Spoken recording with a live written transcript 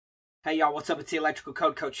Hey y'all, what's up? It's the Electrical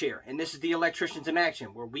Code Coach here, and this is the Electricians in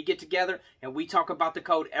Action, where we get together and we talk about the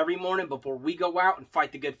code every morning before we go out and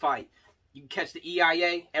fight the good fight. You can catch the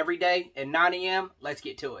EIA every day at 9 a.m. Let's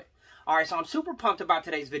get to it. Alright, so I'm super pumped about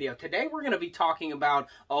today's video. Today we're going to be talking about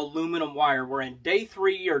aluminum wire. We're in day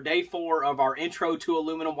 3 or day 4 of our Intro to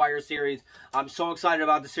Aluminum Wire series. I'm so excited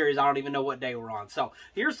about the series, I don't even know what day we're on. So,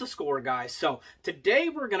 here's the score, guys. So, today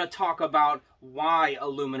we're going to talk about why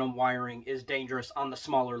aluminum wiring is dangerous on the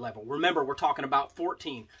smaller level. Remember, we're talking about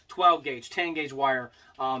 14, 12 gauge, 10 gauge wire,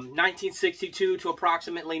 1962 to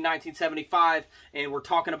approximately 1975, and we're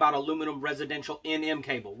talking about aluminum residential NM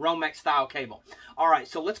cable, Romex style cable. Alright,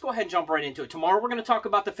 so let's go ahead and jump right into it. Tomorrow we're going to talk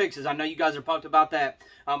about the fixes. I know you guys are pumped about that,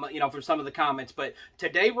 from some of the comments, but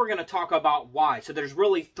today we're going to talk about why. So there's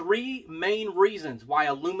really 3 main reasons why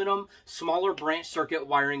aluminum smaller branch circuit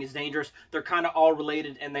wiring is dangerous. They're kind of all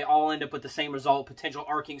related, and they all end up with the same result: potential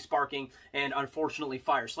arcing, sparking, and unfortunately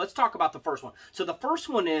fire. So let's talk about the first one. So the first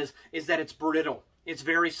one is that it's brittle. It's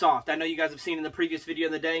very soft. I know you guys have seen in the previous video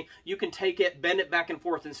of the day, you can take it, bend it back and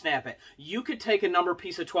forth, and snap it. You could take a number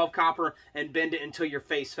piece of 12 copper and bend it until your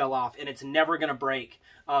face fell off, and it's never going to break,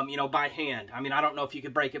 by hand. I mean, I don't know if you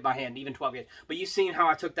could break it by hand, even 12 gauge. But you've seen how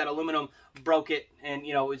I took that aluminum, broke it, and,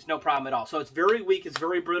 it's no problem at all. So it's very weak, it's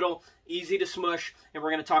very brittle, easy to smush, and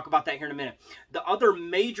we're going to talk about that here in a minute. The other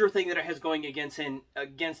major thing that it has going against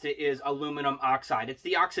it is aluminum oxide. It's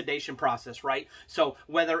the oxidation process, right? So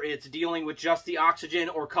whether it's dealing with just the oxygen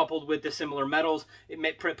or coupled with the similar metals, it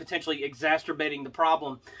may potentially exacerbating the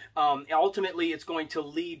problem. Ultimately, it's going to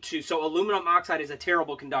lead to, so aluminum oxide is a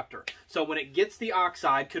terrible conductor. So when it gets the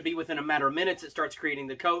oxide, could be within a matter of minutes, it starts creating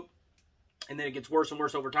the coat. And then it gets worse and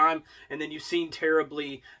worse over time. And then you've seen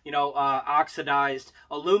terribly, oxidized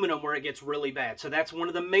aluminum where it gets really bad. So that's one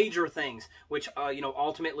of the major things, which,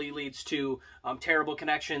 ultimately leads to terrible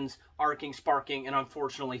connections, arcing, sparking, and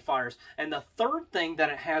unfortunately fires. And the third thing that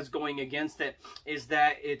it has going against it is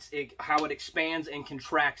that how it expands and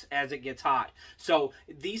contracts as it gets hot. So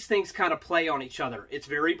these things kind of play on each other. It's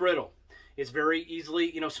very brittle. It's very easily,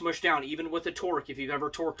 smushed down. Even with the torque, if you've ever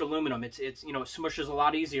torqued aluminum, it smushes a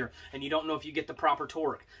lot easier, and you don't know if you get the proper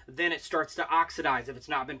torque. Then it starts to oxidize if it's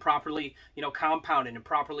not been properly, compounded and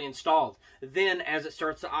properly installed. Then, as it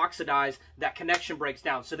starts to oxidize, that connection breaks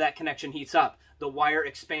down, so that connection heats up. The wire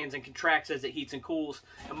expands and contracts as it heats and cools,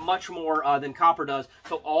 much more than copper does.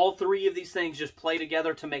 So all 3 of these things just play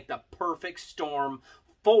together to make the perfect storm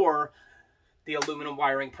for the aluminum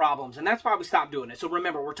wiring problems, and that's why we stopped doing it. So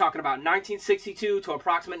remember, we're talking about 1962 to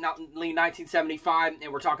approximately 1975,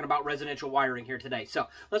 and we're talking about residential wiring here today. So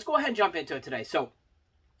let's go ahead and jump into it today. So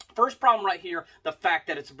first problem right here, the fact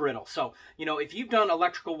that it's brittle. So, if you've done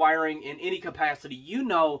electrical wiring in any capacity, you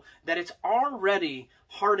know that it's already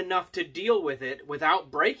hard enough to deal with it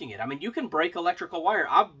without breaking it. I mean, you can break electrical wire.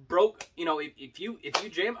 I've broke, if you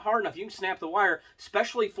jam it hard enough, you can snap the wire,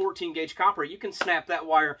 especially 14 gauge copper. You can snap that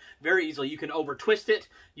wire very easily. You can over twist it,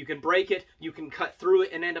 you can break it, you can cut through it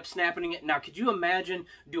and end up snapping it. Now, could you imagine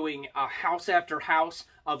doing a house after house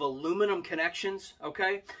of aluminum connections,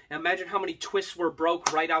 okay? And imagine how many twists were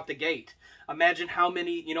broke right out the gate. Imagine how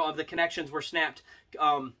many, of the connections were snapped.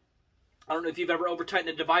 I don't know if you've ever over-tightened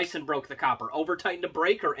a device and broke the copper. Over-tightened a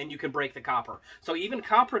breaker and you can break the copper. So even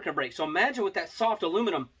copper can break. So imagine with that soft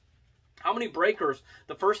aluminum, how many breakers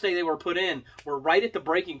the first day they were put in were right at the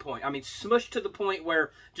breaking point. I mean, smushed to the point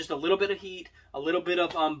where just a little bit of heat, a little bit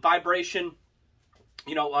of vibration,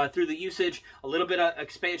 through the usage, a little bit of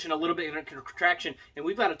expansion, a little bit of contraction, and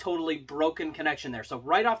we've got a totally broken connection there. So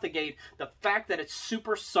right off the gate, the fact that it's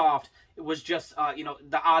super soft, it was just,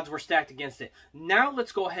 the odds were stacked against it. Now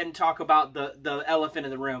let's go ahead and talk about the elephant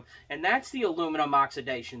in the room, and that's the aluminum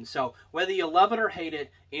oxidation. So whether you love it or hate it,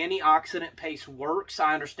 antioxidant paste works.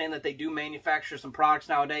 I understand that they do manufacture some products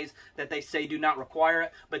nowadays that they say do not require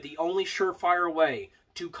it, but the only surefire way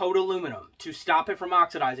to coat aluminum, to stop it from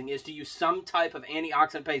oxidizing, is to use some type of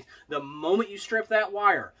antioxidant paste. The moment you strip that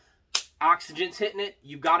wire, oxygen's hitting it,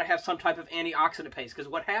 you've got to have some type of antioxidant paste,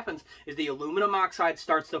 because what happens is the aluminum oxide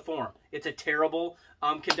starts to form. It's a terrible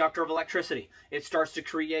conductor of electricity. It starts to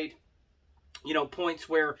create points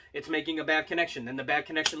where it's making a bad connection. Then the bad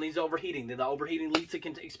connection leads to overheating. Then the overheating leads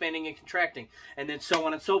to expanding and contracting. And then so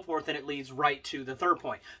on and so forth, and it leads right to the third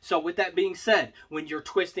point. So with that being said, when you're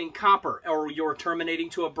twisting copper, or you're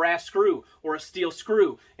terminating to a brass screw or a steel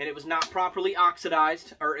screw, and it was not properly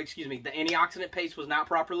oxidized, or excuse me, the antioxidant paste was not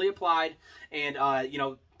properly applied, and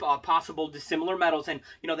possible dissimilar metals, and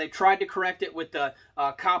they tried to correct it with the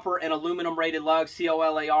copper and aluminum rated lugs,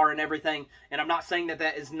 COLAR and everything, and I'm not saying that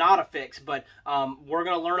that is not a fix, but we're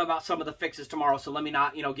going to learn about some of the fixes tomorrow, so let me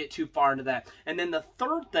not get too far into that. And then the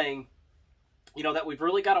third thing that we've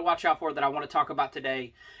really got to watch out for, that I want to talk about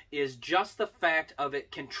today, is just the fact of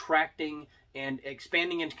it contracting and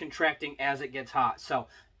expanding and contracting as it gets hot. So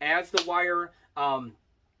as the wire,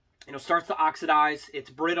 starts to oxidize, it's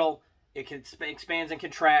brittle, it expands and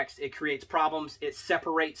contracts, it creates problems, it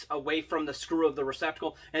separates away from the screw of the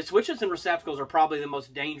receptacle. And switches and receptacles are probably the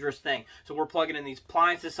most dangerous thing. So we're plugging in these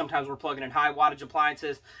appliances, sometimes we're plugging in high wattage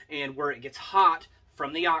appliances, and where it gets hot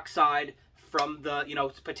from the oxide, from the,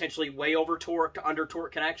 potentially way over torque to under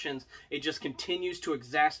torque connections, it just continues to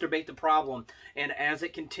exacerbate the problem. And as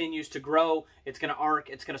it continues to grow, it's going to arc,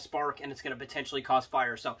 it's going to spark, and it's going to potentially cause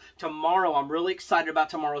fire. So tomorrow, I'm really excited about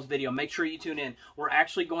tomorrow's video. Make sure you tune in. We're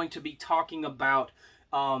actually going to be talking about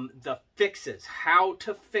the fixes, how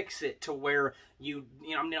to fix it to where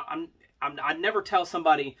I never tell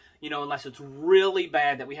somebody, unless it's really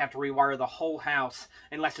bad, that we have to rewire the whole house,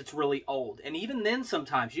 unless it's really old. And even then,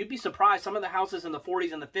 sometimes, you'd be surprised, some of the houses in the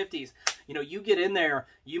 40s and the 50s, you get in there,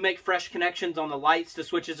 you make fresh connections on the lights, the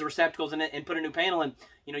switches, the receptacles, and put a new panel in,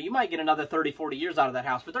 you might get another 30, 40 years out of that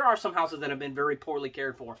house. But there are some houses that have been very poorly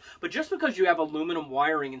cared for. But just because you have aluminum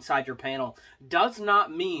wiring inside your panel does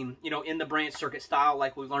not mean, in the branch circuit style,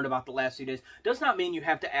 like we've learned about the last few days, does not mean you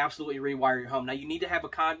have to absolutely rewire your home. Now, you need to have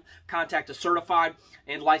a contact a certified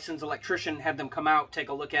and licensed electrician, have them come out, take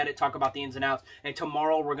a look at it, talk about the ins and outs. And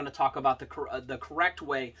tomorrow we're going to talk about the correct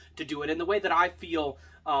way to do it, in the way that I feel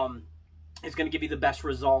is going to give you the best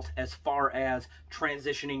result as far as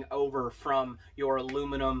transitioning over from your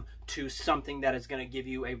aluminum to something that is going to give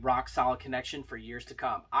you a rock solid connection for years to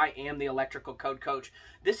come. I am the Electrical Code Coach.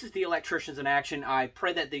 This is the Electricians in Action. I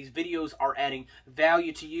pray that these videos are adding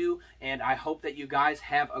value to you, and I hope that you guys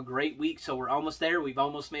have a great week. So we're almost there. We've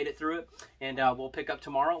almost made it through it, and we'll pick up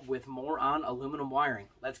tomorrow with more on aluminum wiring.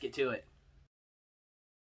 Let's get to it.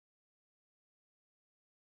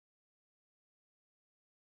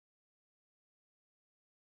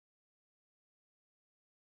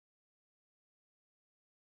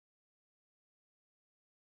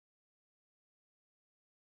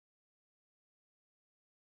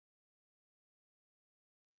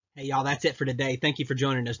 Hey, y'all, that's it for today. Thank you for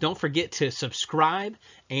joining us. Don't forget to subscribe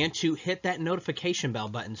and to hit that notification bell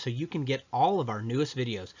button so you can get all of our newest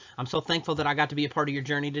videos. I'm so thankful that I got to be a part of your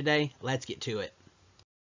journey today. Let's get to it.